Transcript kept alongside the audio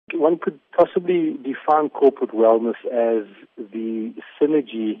one could possibly define corporate wellness as the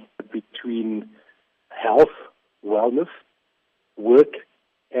synergy between health, wellness, work,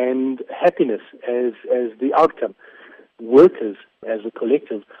 and happiness as the outcome. Workers, as a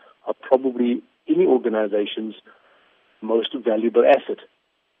collective, are probably any organization's most valuable asset.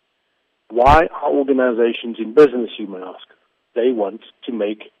 Why are organizations in business, you may ask? They want to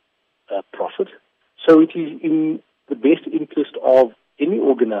make a profit. So it is in the best interest of any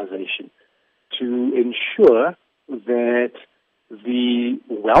organization to ensure that the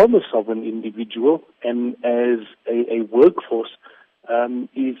wellness of an individual and as a workforce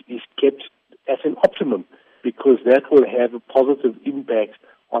is kept at an optimum, because that will have a positive impact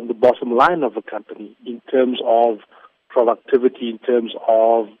on the bottom line of a company in terms of productivity, in terms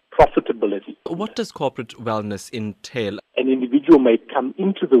of profitability. What does corporate wellness entail? An individual may come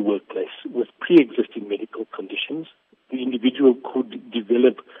into the workplace with pre-existing medical conditions. The individual could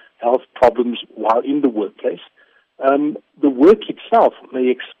develop health problems while in the workplace. The work itself may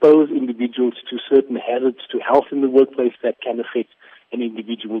expose individuals to certain hazards to health in the workplace that can affect an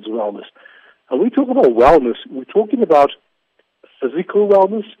individual's wellness. When we talk about wellness, we're talking about physical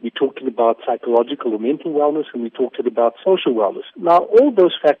wellness, we're talking about psychological or mental wellness, and we're talking about social wellness. Now, all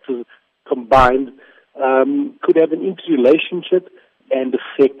those factors combined could have an interrelationship and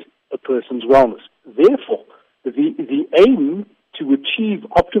affect a person's wellness. Therefore, the aim to achieve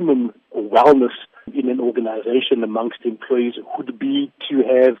optimum wellness in an organization amongst employees would be to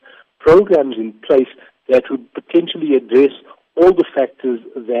have programs in place that would potentially address all the factors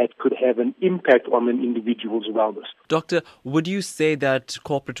that could have an impact on an individual's wellness. Doctor, would you say that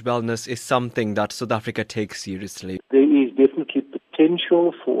corporate wellness is something that South Africa takes seriously? There is definitely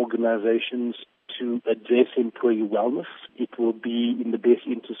potential for organizations to address employee wellness. It will be in the best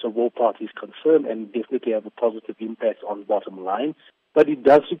interest of all parties concerned and definitely have a positive impact on the bottom line. But it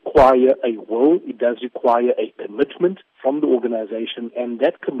does require a will, it does require a commitment from the organization, and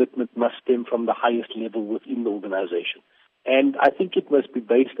that commitment must stem from the highest level within the organization. And I think it must be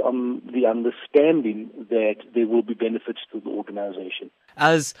based on the understanding that there will be benefits to the organization.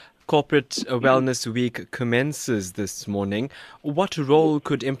 As Corporate Wellness Week commences this morning, what role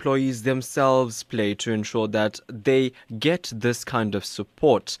could employees themselves play to ensure that they get this kind of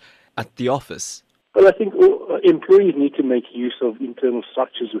support at the office? Well, I think employees need to make use of internal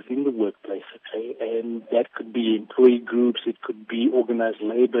structures within the workplace, okay? And that could be employee groups, it could be organized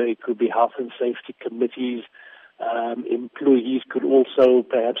labor, it could be health and safety committees. Employees could also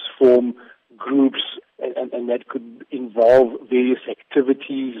perhaps form groups, and that could involve various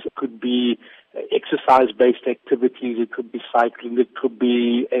activities. It could be exercise-based activities, it could be cycling, it could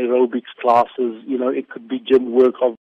be aerobics classes, it could be gym work of